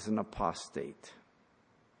marked as an apostate.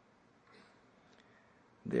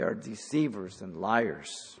 They are deceivers and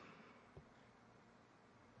liars.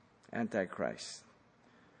 Antichrist.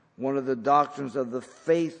 One of the doctrines of the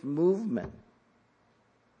faith movement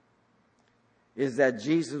is that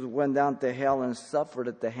Jesus went down to hell and suffered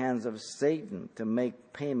at the hands of Satan to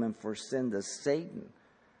make payment for sin to Satan.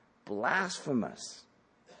 Blasphemous.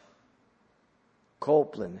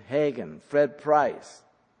 Copeland, Hagen, Fred Price,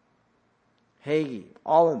 Hagee,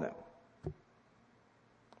 all of them.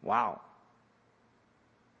 Wow.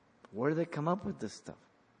 Where do they come up with this stuff?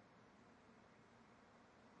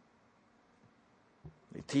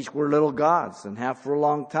 They teach we're little gods and have for a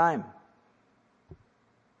long time.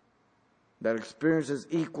 That experience is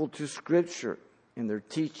equal to Scripture in their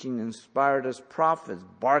teaching, inspired as prophets,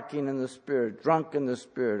 barking in the Spirit, drunk in the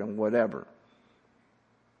Spirit, and whatever.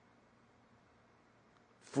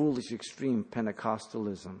 Foolish, extreme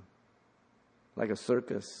Pentecostalism. Like a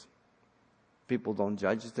circus. People don't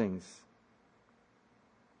judge things.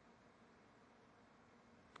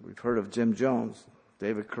 We've heard of Jim Jones,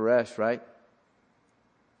 David Koresh, right?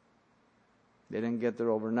 They didn't get there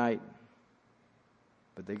overnight,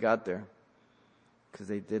 but they got there because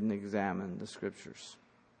they didn't examine the Scriptures.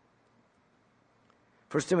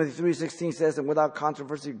 1 Timothy 3:16 says, and without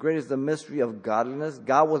controversy, great is the mystery of godliness.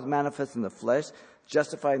 God was manifest in the flesh,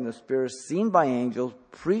 justified in the Spirit, seen by angels,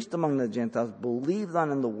 preached among the Gentiles, believed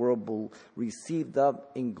on in the world, received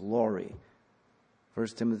up in glory. 1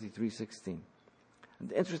 Timothy 3:16.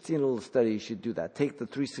 An interesting little study, you should do that. Take the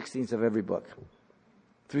 3:16 of every book.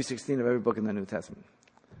 3:16 of every book in the New Testament.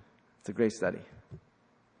 It's a great study.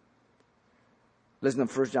 Listen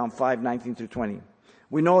to 1 John 5, 19 through 20.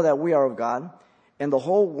 We know that we are of God, and the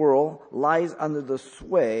whole world lies under the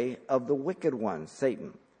sway of the wicked one,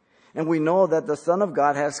 Satan. And we know that the Son of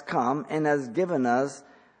God has come and has given us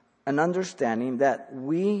an understanding that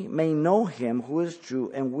we may know him who is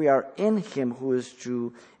true, and we are in him who is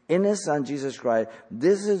true, in his Son, Jesus Christ.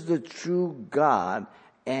 This is the true God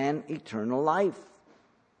and eternal life.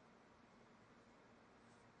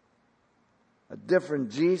 A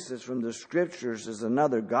different Jesus from the Scriptures is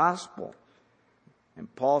another gospel.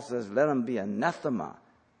 And Paul says, let him be anathema,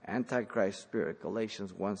 Antichrist spirit.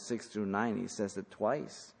 Galatians 1, 6 through 9, he says it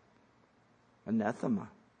twice. Anathema.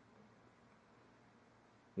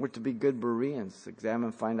 We're to be good Bereans.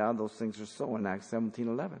 Examine, find out those things are so in Acts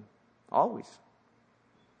 17:11. Always.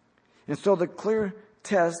 And so the clear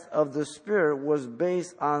test of the Spirit was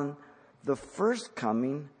based on the first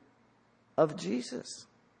coming of Jesus.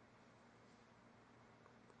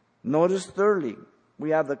 Notice thirdly,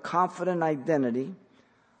 we have the confident identity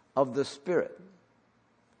of the Spirit.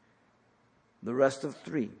 The rest of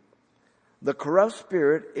three. The corrupt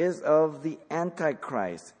spirit is of the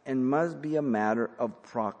Antichrist and must be a matter of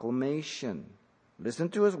proclamation. Listen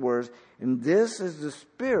to his words. And this is the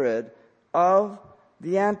spirit of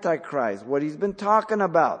the Antichrist, what he's been talking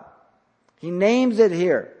about. He names it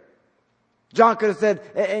here. John could have said,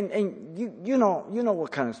 and you know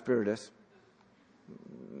what kind of spirit it is.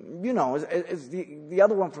 You know, it's the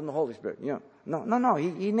other one from the Holy Spirit. You know, no.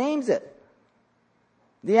 He names it.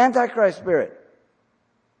 The Antichrist spirit.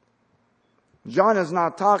 John is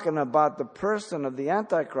not talking about the person of the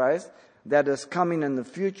Antichrist that is coming in the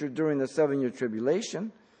future during the 7-year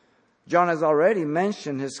tribulation. John has already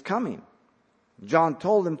mentioned his coming. John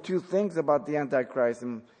told him two things about the Antichrist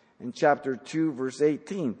in chapter 2, verse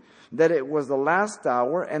 18. That it was the last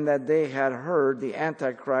hour and that they had heard the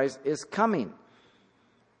Antichrist is coming.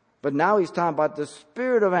 But now he's talking about the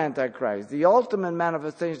spirit of Antichrist. The ultimate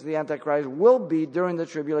manifestation of the Antichrist will be during the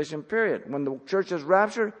tribulation period. When the church is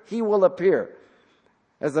raptured, he will appear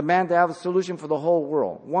as the man to have a solution for the whole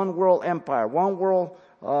world. One world empire. One world,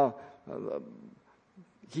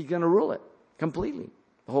 he's going to rule it completely.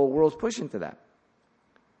 The whole world's pushing to that.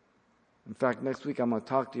 In fact, next week I'm going to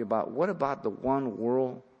talk to you about what about the one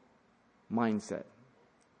world mindset.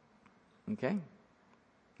 Okay?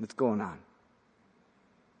 What's going on?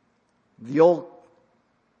 The Old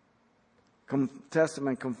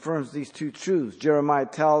Testament confirms these two truths. Jeremiah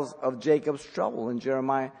tells of Jacob's trouble in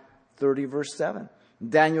Jeremiah 30, verse 7.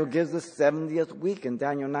 Daniel gives the 70th week in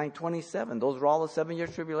Daniel 9:27. Those are all the 7-year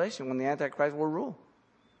tribulation when the Antichrist will rule.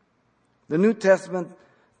 The New Testament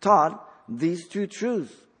taught these two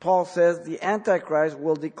truths. Paul says the Antichrist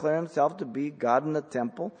will declare himself to be God in the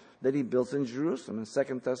temple that he built in Jerusalem in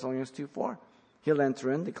 2 Thessalonians 2:4. He'll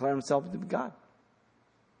enter in, declare himself to be God.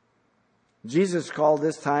 Jesus called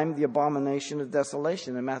this time the abomination of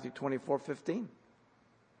desolation in Matthew 24:15.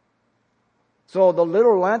 So the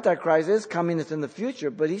literal Antichrist is coming in the future,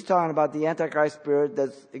 but he's talking about the Antichrist spirit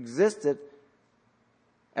that existed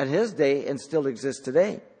at his day and still exists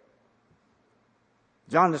today.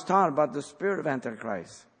 John is talking about the spirit of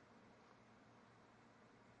Antichrist.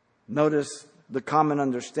 Notice the common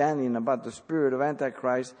understanding about the spirit of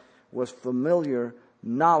Antichrist was familiar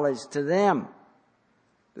knowledge to them.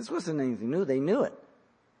 This wasn't anything new. They knew it.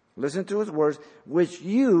 Listen to his words, which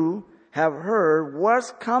you have heard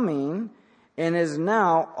was coming and is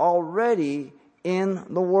now already in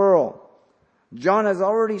the world. John has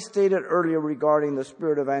already stated earlier regarding the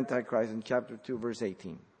spirit of Antichrist in chapter 2, verse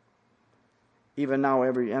 18. Even now,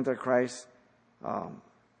 every Antichrist,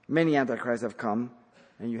 many Antichrists have come,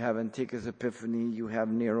 and you have Antiochus Epiphanes, you have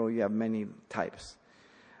Nero, you have many types,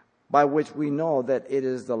 by which we know that it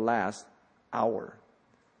is the last hour.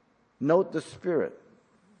 Note the spirit.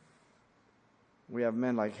 We have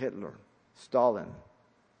men like Hitler, Stalin,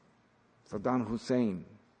 Saddam Hussein,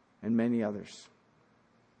 and many others.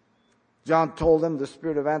 John told them the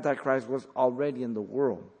spirit of Antichrist was already in the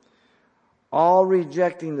world. All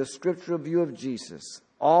rejecting the scriptural view of Jesus.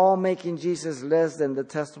 All making Jesus less than the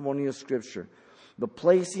testimony of Scripture. The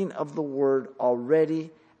placing of the word already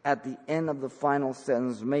at the end of the final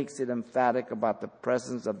sentence makes it emphatic about the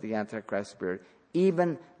presence of the Antichrist spirit.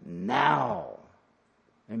 Even now.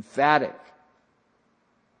 Emphatic.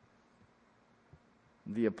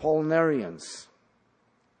 The Apollinarians,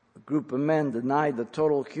 a group of men, denied the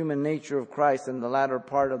total human nature of Christ in the latter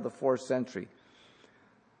part of the 4th century.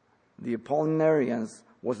 The Apollinarians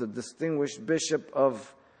was a distinguished bishop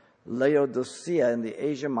of Laodicea in the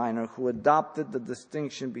Asia Minor who adopted the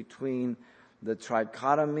distinction between the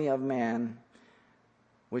trichotomy of man,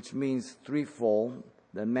 which means threefold,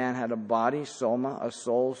 that man had a body, soma, a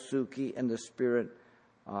soul, suki, and the spirit,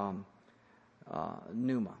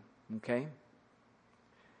 pneuma. Okay?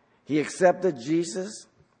 He accepted Jesus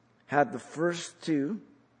had the first two,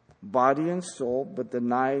 body and soul, but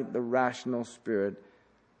denied the rational spirit,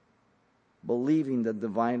 believing the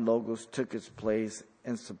divine logos took its place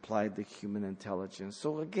and supplied the human intelligence.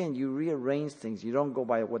 So again, you rearrange things. You don't go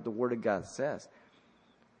by what the Word of God says.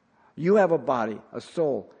 You have a body, a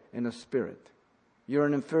soul, and a spirit. You're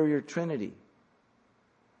an inferior trinity.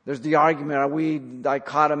 There's the argument, are we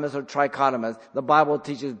dichotomous or trichotomous? The Bible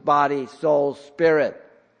teaches body, soul, spirit.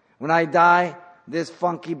 When I die, this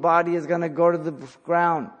funky body is going to go to the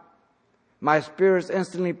ground. My spirit is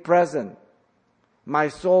instantly present. My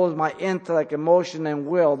soul is my intellect, emotion, and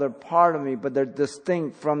will. They're part of me, but they're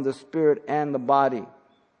distinct from the spirit and the body.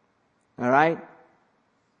 All right?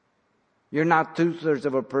 You're not 2/3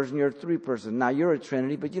 of a person, you're 3 persons. Now, you're a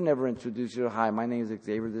trinity, but you never introduce your, hi, my name is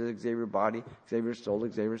Xavier, this is Xavier body, Xavier soul,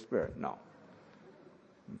 Xavier spirit. No.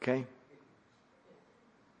 Okay?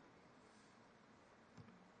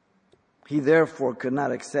 He therefore could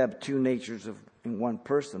not accept two natures in one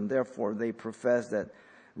person. Therefore, they profess that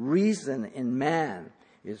reason in man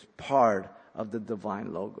is part of the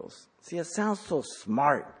divine logos. See, it sounds so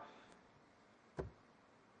smart,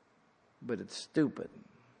 but it's stupid.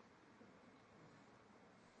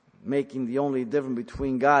 Making the only difference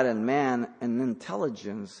between God and man and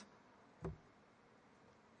intelligence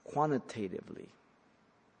quantitatively.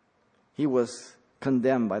 He was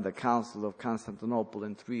condemned by the Council of Constantinople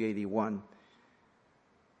in 381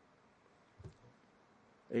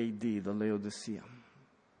 AD, the Laodicea.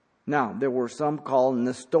 Now, there were some called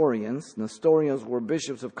Nestorians. Nestorians were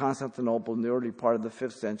bishops of Constantinople in the early part of the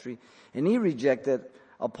 5th century, and he rejected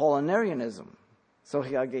Apollinarianism. So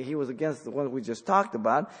he was against the one we just talked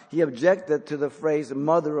about. He objected to the phrase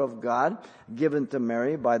Mother of God given to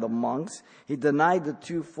Mary by the monks. He denied the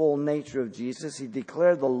twofold nature of Jesus. He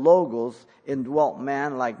declared the Logos indwelt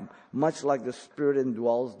man much like the Spirit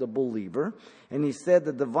indwells the believer. And he said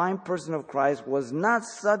the divine person of Christ was not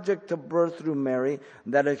subject to birth through Mary,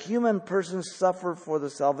 that a human person suffered for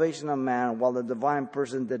the salvation of man while the divine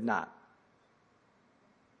person did not.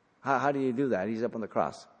 How do you do that? He's up on the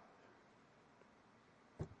cross.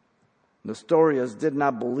 Nestorius did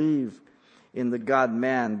not believe in the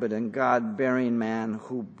God-man, but in God-bearing man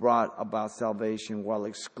who brought about salvation while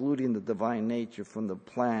excluding the divine nature from the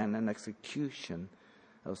plan and execution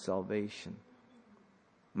of salvation.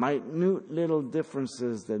 Minute little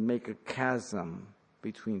differences that make a chasm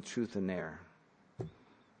between truth and error.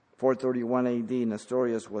 431 AD,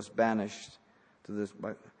 Nestorius was banished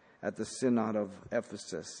at the Synod of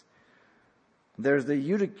Ephesus. There's the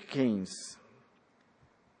Eutyches.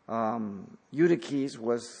 Eutyches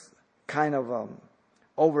was kind of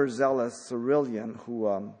overzealous Cyrillian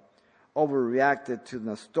who overreacted to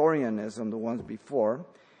Nestorianism, the ones before,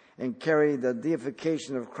 and carried the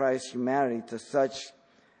deification of Christ's humanity to such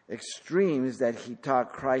extremes that he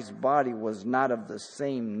taught Christ's body was not of the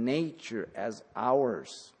same nature as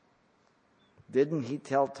ours. Didn't he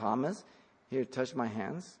tell Thomas, here, touch my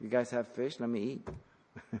hands. You guys have fish, let me eat.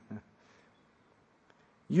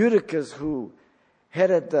 Eutychus, who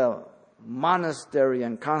headed the monastery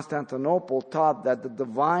in Constantinople, taught that the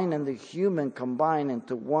divine and the human combine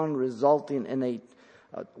into one, resulting in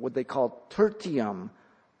what they call tertium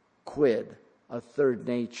quid, a third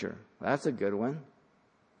nature. That's a good one.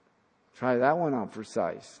 Try that one out for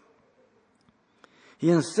size.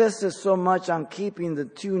 He insisted so much on keeping the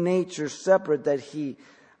two natures separate that he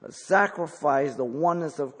sacrificed the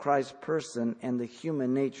oneness of Christ's person and the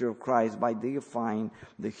human nature of Christ by deifying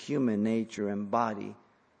the human nature and body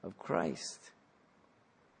of Christ.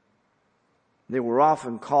 They were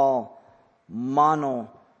often called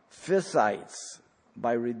monophysites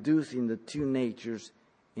by reducing the two natures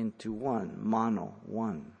into one. Mono,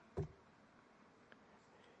 one.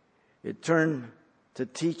 It turned to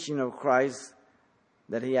teaching of Christ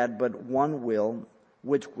that he had but one will,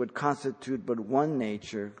 which would constitute but one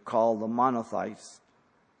nature, called the monotheist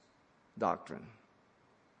doctrine.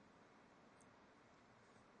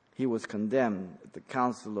 He was condemned at the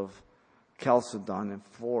Council of Chalcedon in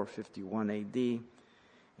 451 AD.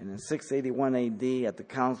 And in 681 AD, at the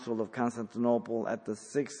Council of Constantinople, at the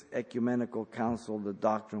Sixth Ecumenical Council, the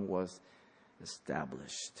doctrine was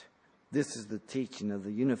established. This is the teaching of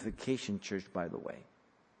the Unification Church, by the way.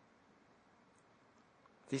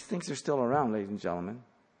 These things are still around, ladies and gentlemen.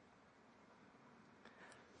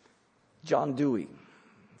 John Dewey,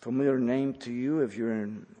 familiar name to you if you're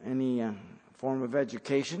in any form of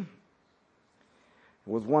education.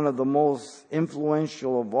 was one of the most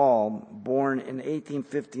influential of all, born in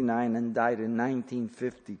 1859 and died in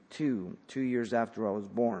 1952, 2 years after I was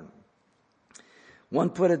born. One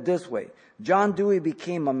put it this way: John Dewey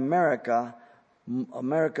became America's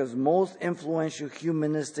most influential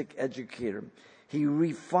humanistic educator. He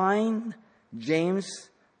refined James'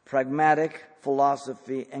 pragmatic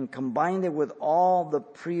philosophy and combined it with all the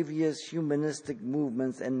previous humanistic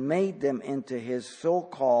movements and made them into his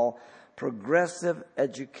so-called progressive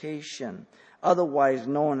education, otherwise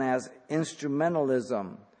known as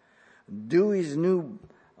instrumentalism. Dewey's new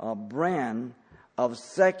brand of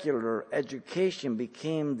secular education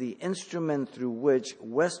became the instrument through which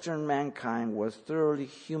Western mankind was thoroughly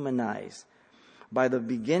humanized. By the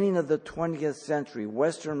beginning of the 20th century,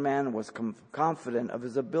 Western man was confident of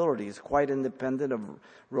his abilities, quite independent of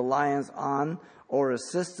reliance on or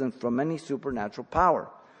assistance from any supernatural power,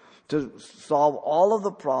 to solve all of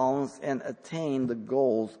the problems and attain the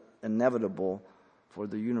goals inevitable for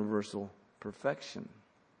the universal perfection.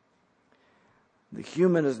 The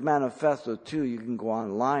Humanist Manifesto, too, you can go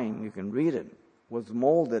online, you can read it, was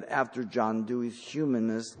molded after John Dewey's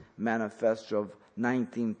Humanist Manifesto of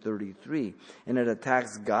 1933, and it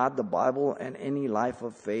attacks God, the Bible, and any life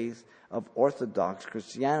of faith of Orthodox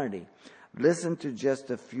Christianity. Listen to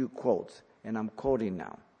just a few quotes, and I'm quoting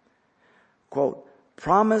now. Quote,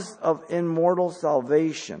 "Promise of immortal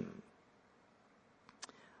salvation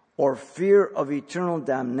or fear of eternal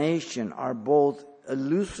damnation are both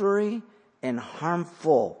illusory and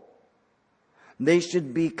harmful. They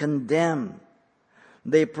should be condemned.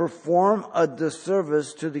 They perform a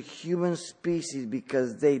disservice to the human species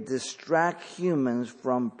because they distract humans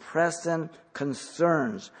from present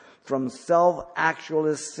concerns, from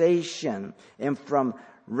self-actualization, and from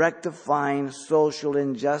rectifying social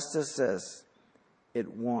injustices,"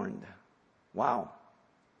 it warned. Wow.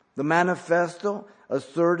 The manifesto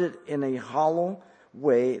asserted in a hollow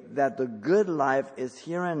way that the good life is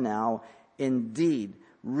here and now. Indeed,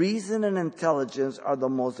 reason and intelligence are the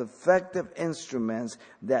most effective instruments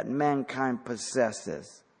that mankind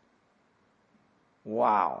possesses.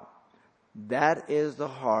 Wow. That is the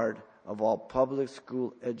heart of all public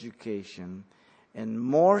school education, and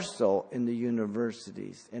more so in the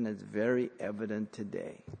universities, and it's very evident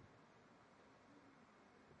today.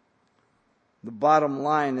 The bottom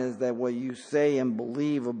line is that what you say and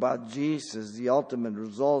believe about Jesus, the ultimate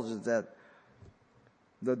result is that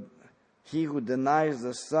he who denies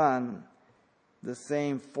the Son, the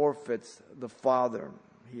same forfeits the Father.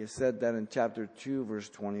 He has said that in chapter 2, verse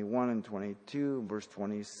 21 and 22, verse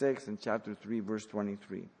 26, and chapter 3, verse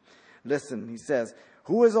 23. Listen, he says,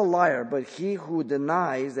 "Who is a liar but he who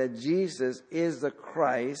denies that Jesus is the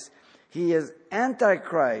Christ? He is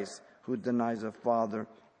Antichrist who denies the Father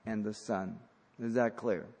and the Son." Is that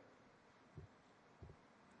clear?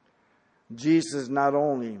 Jesus not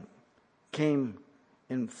only came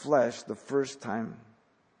in flesh the first time,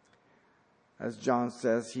 as John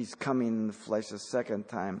says, he's coming in the flesh a second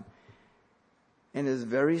time, and is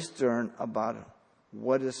very stern about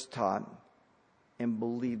what is taught and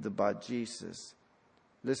believed about Jesus.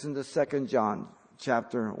 Listen to 2 John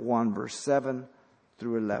chapter 1, verse 7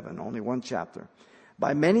 through 11. Only one chapter.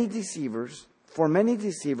 For many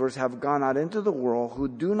deceivers have gone out into the world who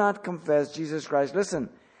do not confess Jesus Christ, listen,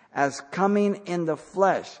 as coming in the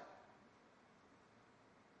flesh.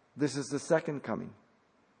 This is the second coming.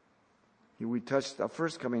 We touched the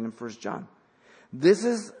first coming in 1 John. This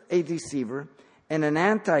is a deceiver and an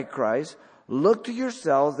antichrist. Look to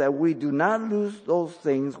yourselves that we do not lose those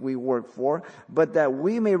things we work for, but that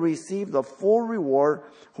we may receive the full reward.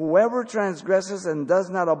 Whoever transgresses and does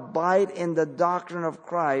not abide in the doctrine of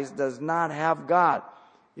Christ does not have God.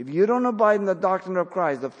 If you don't abide in the doctrine of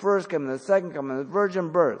Christ, the first coming, the second coming, the virgin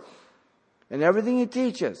birth, and everything he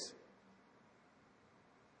teaches,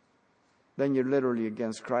 then you're literally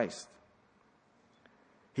against Christ.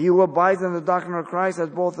 He who abides in the doctrine of Christ has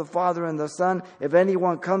both the Father and the Son. If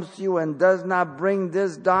anyone comes to you and does not bring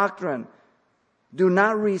this doctrine, do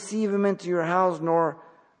not receive him into your house nor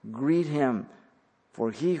greet him.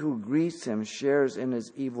 For he who greets him shares in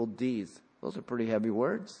his evil deeds. Those are pretty heavy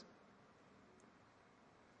words.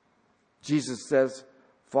 Jesus says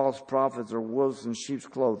false prophets are wolves in sheep's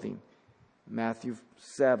clothing. Matthew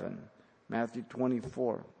 7, Matthew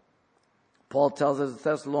 24. Paul tells us the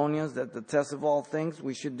Thessalonians that the test of all things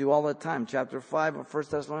we should do all the time. Chapter 5 of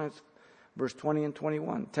 1 Thessalonians, verse 20 and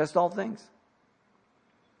 21. Test all things.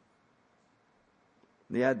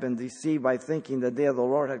 They had been deceived by thinking the day of the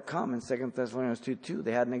Lord had come in 2 Thessalonians 2:2.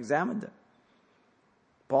 They hadn't examined it.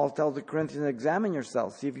 Paul tells the Corinthians, examine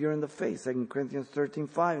yourselves, see if you're in the faith. 2 Corinthians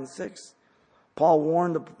 13:5 and 6. Paul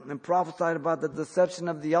warned and prophesied about the deception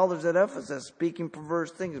of the elders at Ephesus, speaking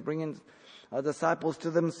perverse things, bringing disciples to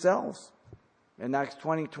themselves. In Acts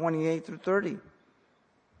 20, 28 through 30.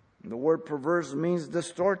 The word perverse means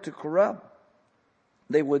distort, to corrupt.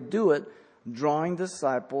 They would do it, drawing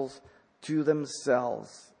disciples to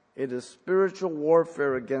themselves. It is spiritual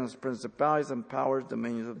warfare against principalities and powers,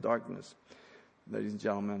 dominions of darkness. Ladies and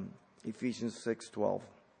gentlemen, Ephesians 6:12.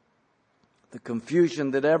 The confusion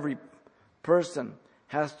that every person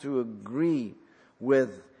has to agree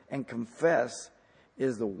with and confess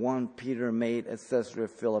is the one Peter made at Caesarea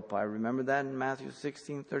Philippi. Remember that in Matthew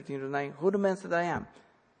 16:13-9? Who do men say that I am?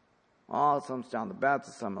 Oh, some John the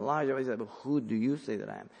Baptist, some Elijah. He said, but who do you say that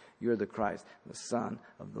I am? You're the Christ, the Son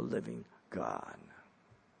of the living God.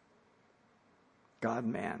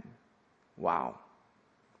 God-man. Wow.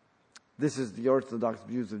 This is the Orthodox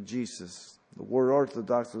views of Jesus. The word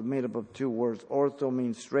orthodox is made up of two words. Ortho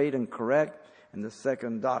means straight and correct, and the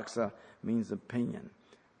second doxa means opinion.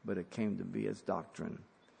 But it came to be as doctrine.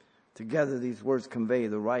 Together, these words convey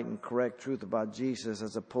the right and correct truth about Jesus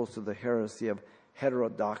as opposed to the heresy of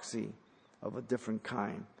heterodoxy of a different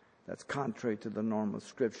kind that's contrary to the norm of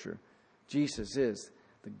Scripture. Jesus is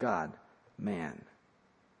the God-man.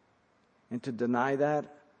 And to deny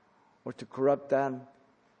that or to corrupt that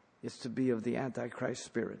is to be of the Antichrist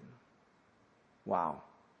spirit. Wow.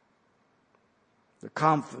 The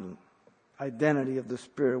confident identity of the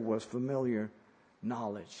Spirit was familiar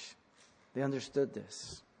knowledge. They understood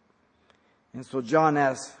this. And so John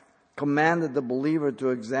has commanded the believer to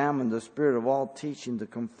examine the spirit of all teaching to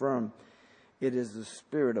confirm it is the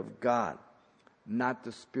Spirit of God, not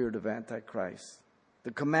the spirit of Antichrist.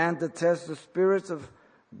 The command to test the spirits of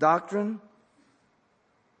doctrine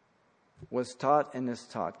was taught and is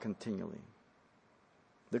taught continually.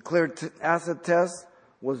 The clear acid test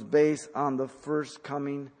was based on the first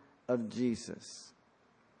coming of Jesus.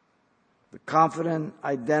 The confident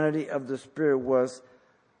identity of the Spirit was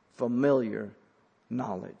familiar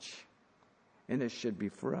knowledge. And it should be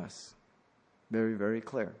for us. Very, very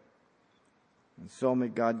clear. And so may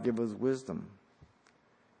God give us wisdom.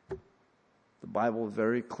 The Bible is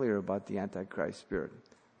very clear about the Antichrist spirit.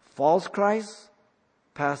 False Christ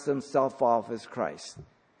pass himself off as Christ.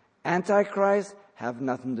 Antichrist have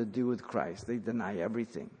nothing to do with Christ. They deny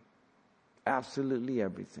everything. Absolutely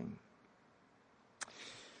everything.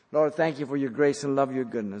 Lord, thank you for your grace and love, your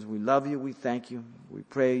goodness. We love you. We thank you. We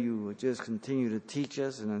pray you would just continue to teach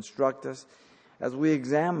us and instruct us as we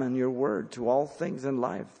examine your word to all things in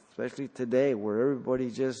life, especially today where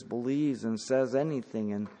everybody just believes and says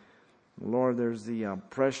anything. And Lord, there's the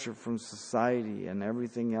pressure from society and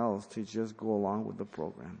everything else to just go along with the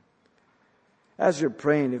program. As you're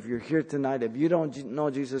praying, if you're here tonight, if you don't know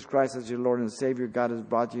Jesus Christ as your Lord and Savior, God has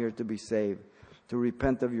brought you here to be saved, to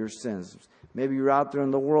repent of your sins. Maybe you're out there in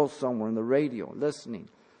the world somewhere, in the radio, listening.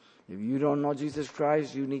 If you don't know Jesus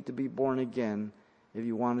Christ, you need to be born again if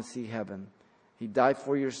you want to see heaven. He died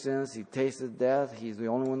for your sins. He tasted death. He's the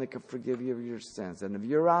only one that can forgive you of your sins. And if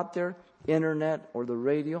you're out there, internet or the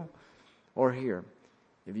radio or here,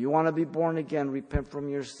 if you want to be born again, repent from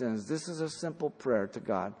your sins. This is a simple prayer to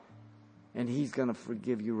God. And He's going to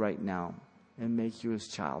forgive you right now and make you His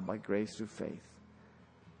child by grace through faith.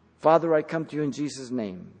 Father, I come to you in Jesus'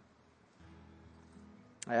 name.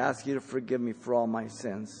 I ask you to forgive me for all my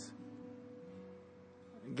sins.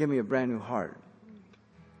 Give me a brand new heart.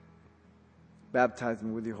 Baptize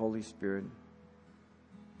me with your Holy Spirit.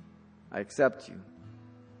 I accept you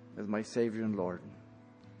as my Savior and Lord.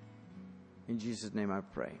 In Jesus' name I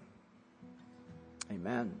pray.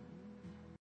 Amen.